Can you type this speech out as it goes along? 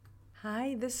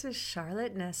Hi, this is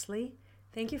Charlotte Nestle.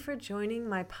 Thank you for joining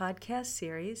my podcast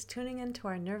series, Tuning into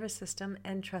Our Nervous System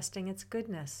and Trusting Its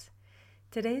Goodness.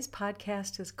 Today's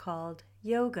podcast is called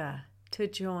Yoga to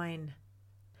Join.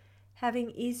 Having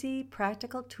easy,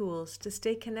 practical tools to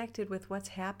stay connected with what's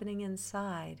happening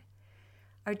inside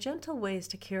are gentle ways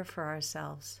to care for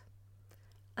ourselves.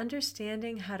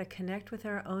 Understanding how to connect with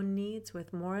our own needs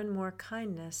with more and more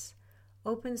kindness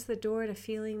opens the door to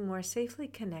feeling more safely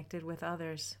connected with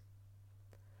others.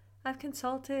 I've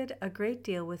consulted a great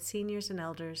deal with seniors and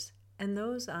elders and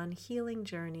those on healing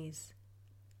journeys.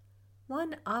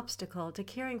 One obstacle to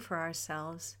caring for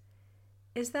ourselves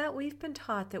is that we've been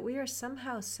taught that we are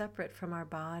somehow separate from our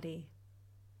body.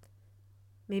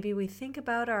 Maybe we think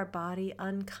about our body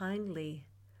unkindly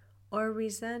or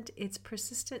resent its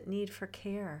persistent need for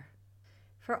care.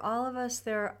 For all of us,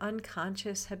 there are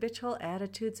unconscious, habitual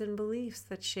attitudes and beliefs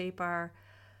that shape our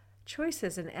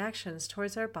choices and actions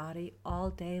towards our body all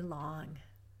day long.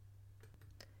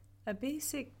 A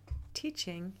basic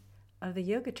teaching of the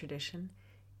yoga tradition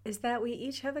is that we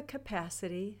each have the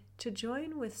capacity to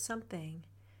join with something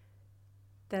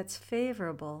that's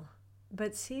favorable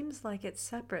but seems like it's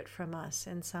separate from us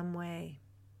in some way.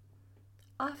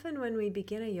 Often when we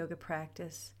begin a yoga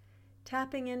practice,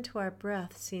 tapping into our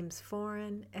breath seems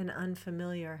foreign and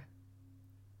unfamiliar.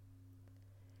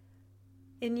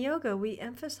 In yoga, we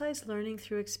emphasize learning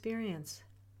through experience,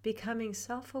 becoming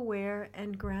self-aware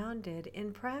and grounded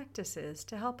in practices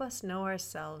to help us know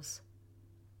ourselves.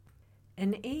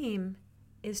 An aim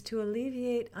is to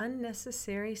alleviate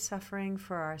unnecessary suffering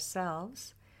for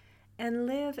ourselves and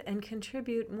live and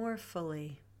contribute more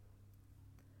fully.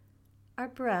 Our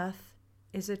breath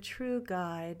is a true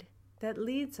guide that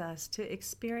leads us to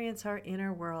experience our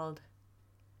inner world.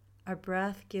 Our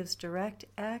breath gives direct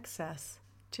access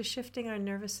to shifting our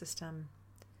nervous system.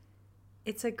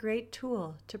 It's a great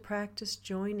tool to practice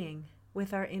joining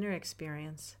with our inner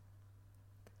experience.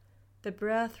 The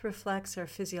breath reflects our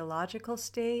physiological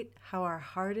state, how our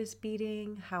heart is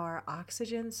beating, how our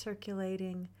oxygen is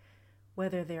circulating,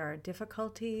 whether there are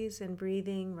difficulties in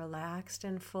breathing relaxed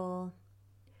and full.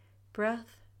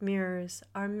 Breath mirrors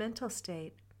our mental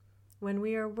state. When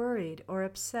we are worried or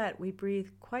upset, we breathe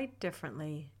quite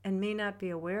differently and may not be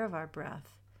aware of our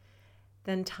breath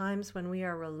than times when we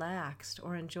are relaxed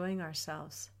or enjoying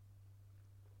ourselves.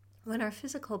 When our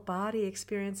physical body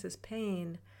experiences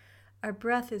pain, our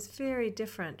breath is very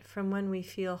different from when we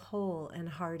feel whole and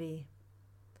hearty.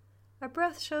 Our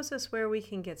breath shows us where we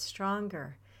can get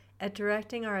stronger at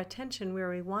directing our attention where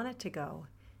we want it to go,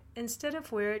 instead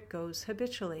of where it goes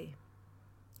habitually.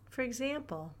 For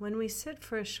example, when we sit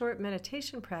for a short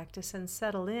meditation practice and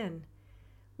settle in,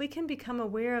 we can become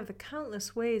aware of the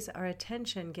countless ways our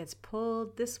attention gets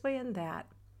pulled this way and that.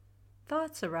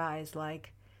 Thoughts arise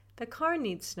like, the car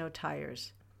needs snow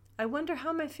tires. I wonder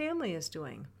how my family is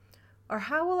doing. Or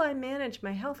how will I manage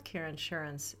my health care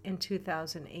insurance in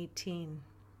 2018?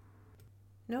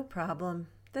 No problem.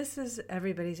 This is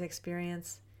everybody's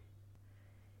experience.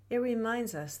 It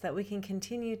reminds us that we can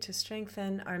continue to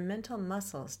strengthen our mental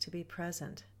muscles to be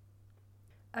present.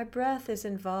 Our breath is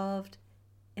involved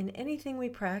in anything we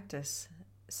practice,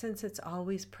 since it's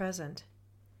always present.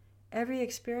 Every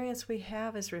experience we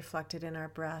have is reflected in our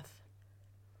breath.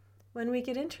 When we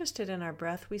get interested in our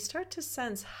breath, we start to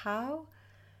sense how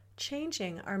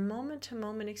changing our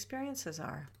moment-to-moment experiences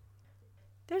are.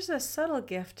 There's a subtle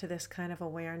gift to this kind of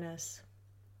awareness.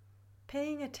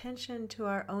 Paying attention to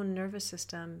our own nervous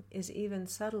system is even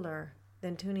subtler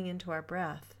than tuning into our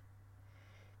breath.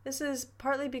 This is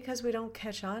partly because we don't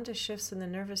catch on to shifts in the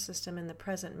nervous system in the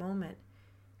present moment.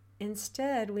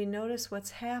 Instead, we notice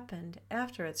what's happened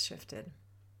after it's shifted.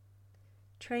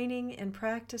 Training and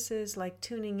practices like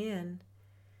tuning in,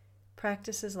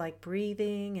 practices like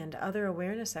breathing and other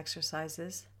awareness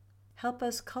exercises, help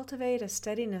us cultivate a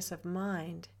steadiness of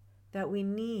mind that we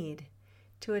need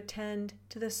to attend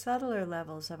to the subtler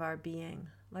levels of our being,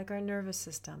 like our nervous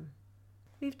system.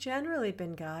 We've generally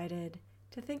been guided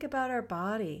to think about our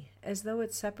body as though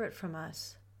it's separate from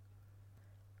us.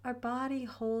 Our body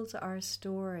holds our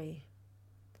story,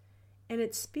 and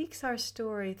it speaks our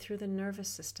story through the nervous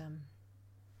system.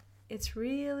 It's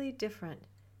really different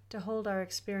to hold our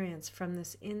experience from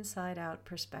this inside-out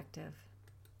perspective.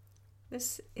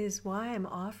 This is why I'm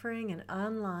offering an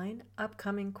online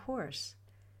upcoming course,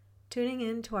 Tuning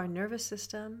into Our Nervous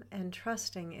System and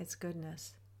Trusting Its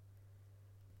Goodness.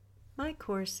 My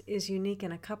course is unique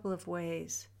in a couple of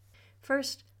ways.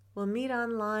 First, we'll meet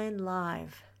online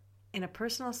live in a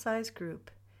personal-sized group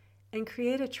and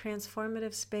create a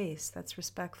transformative space that's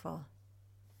respectful.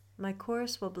 My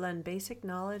course will blend basic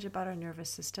knowledge about our nervous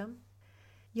system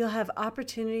You'll have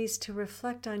opportunities to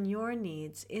reflect on your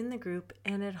needs in the group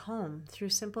and at home through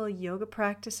simple yoga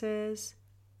practices,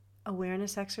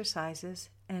 awareness exercises,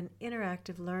 and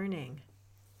interactive learning.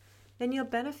 Then you'll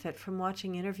benefit from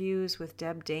watching interviews with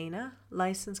Deb Dana,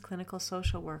 licensed clinical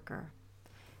social worker.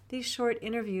 These short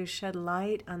interviews shed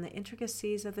light on the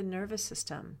intricacies of the nervous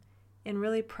system in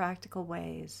really practical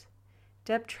ways.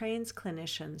 Deb trains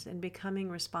clinicians in becoming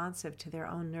responsive to their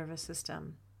own nervous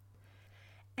system.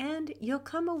 And you'll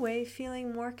come away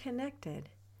feeling more connected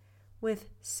with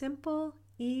simple,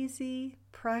 easy,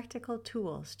 practical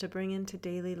tools to bring into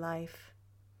daily life.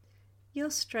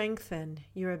 You'll strengthen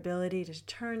your ability to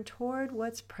turn toward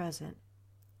what's present.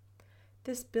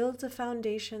 This builds a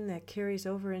foundation that carries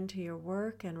over into your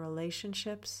work and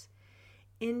relationships,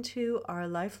 into our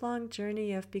lifelong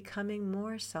journey of becoming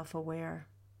more self-aware.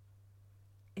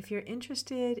 If you're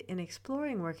interested in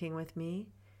exploring working with me,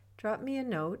 drop me a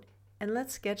note and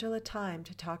let's schedule a time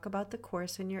to talk about the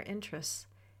course and your interests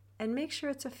and make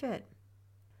sure it's a fit.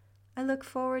 I look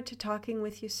forward to talking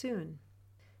with you soon.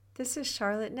 This is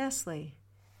Charlotte Nestle.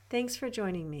 Thanks for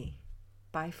joining me.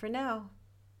 Bye for now.